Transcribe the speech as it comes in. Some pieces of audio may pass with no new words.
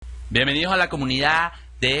Bienvenidos a la comunidad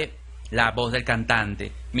de La Voz del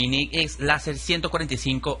Cantante. Mi nick es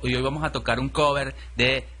Láser145 y hoy vamos a tocar un cover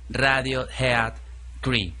de Radiohead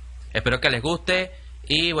 3. Espero que les guste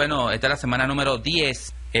y bueno, esta es la semana número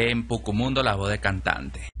 10 en Pukumundo, La Voz del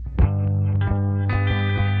Cantante.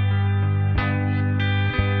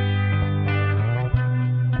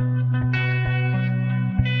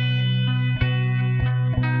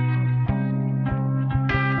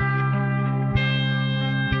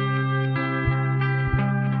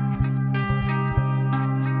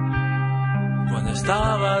 Cuando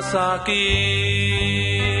estabas aquí,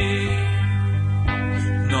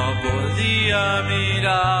 no podía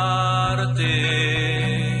mirarte.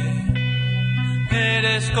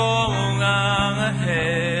 Eres como un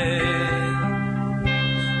ángel,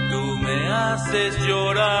 tú me haces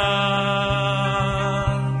llorar.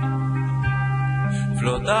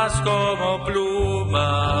 Flotas como pluma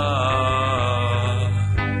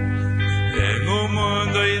en un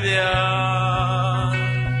mundo ideal.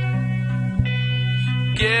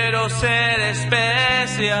 Quiero ser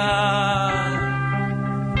especial,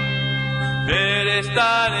 eres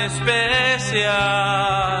tan especial,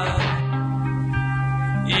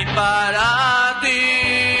 y para ti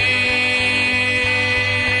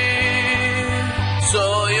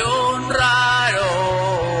soy un raro.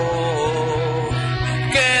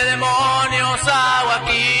 ¿Qué demonios hago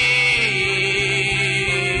aquí?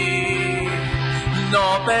 No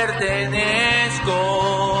pertenezco.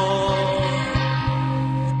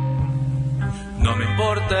 No me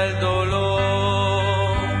importa el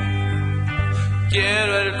dolor,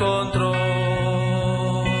 quiero el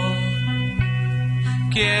control.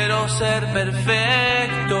 Quiero ser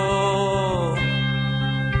perfecto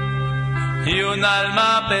y un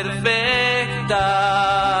alma perfecta.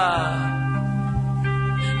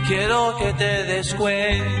 Quiero que te des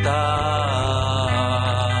cuenta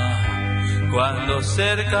cuando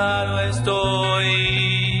cerca no estoy.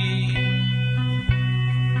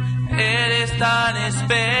 Eres tan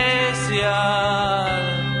especial,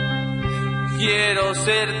 quiero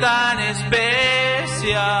ser tan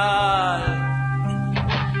especial,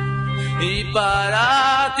 y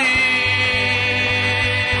para ti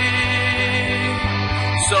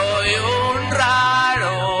soy un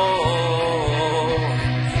raro.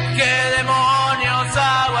 ¿Qué demonios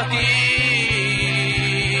hago aquí?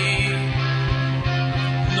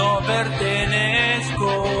 No pertenezco.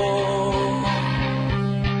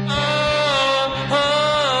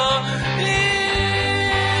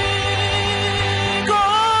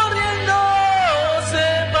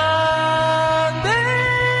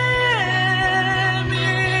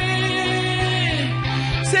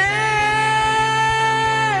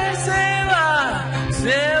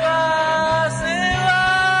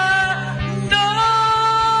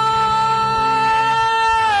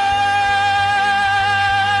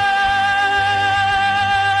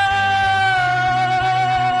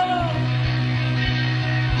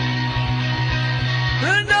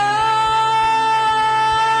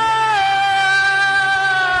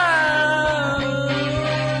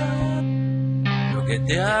 Que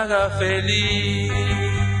te haga feliz,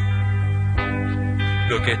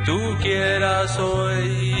 lo que tú quieras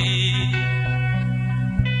hoy.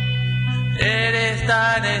 Eres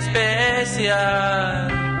tan especial,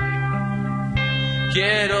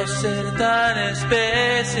 quiero ser tan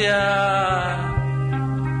especial,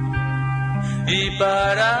 y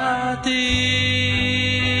para ti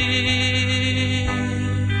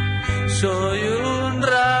soy un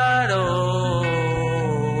raro.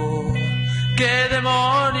 ¿Qué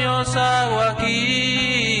demonios hago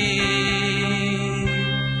aquí?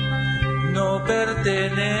 No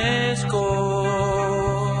pertenezco,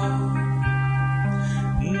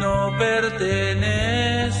 no pertenezco.